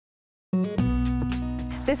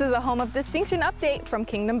This is a Home of Distinction update from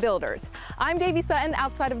Kingdom Builders. I'm Davy Sutton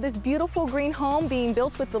outside of this beautiful green home being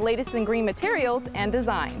built with the latest in green materials and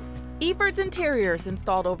designs. EFIRD'S Interiors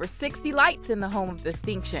installed over 60 lights in the Home of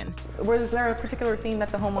Distinction. Was there a particular theme that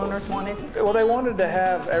the homeowners wanted? Well, they wanted to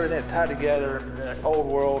have everything tied together, an old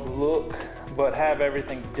world look, but have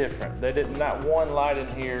everything different. They didn't, not one light in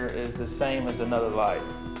here is the same as another light.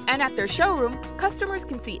 And at their showroom, customers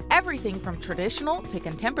can see everything from traditional to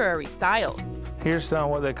contemporary styles. Here's some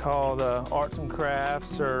what they call the arts and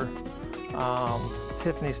crafts or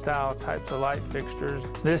Tiffany style types of light fixtures.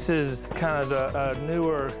 This is kind of the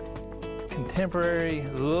newer contemporary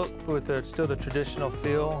look with still the traditional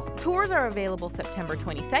feel. Tours are available September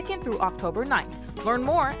 22nd through October 9th. Learn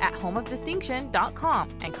more at homeofdistinction.com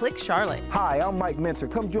and click Charlotte. Hi, I'm Mike Mentor.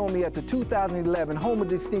 Come join me at the 2011 Home of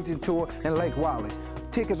Distinction Tour in Lake Wylie.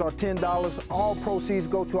 Tickets are $10. All proceeds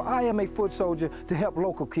go to I Am a Foot Soldier to help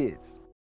local kids.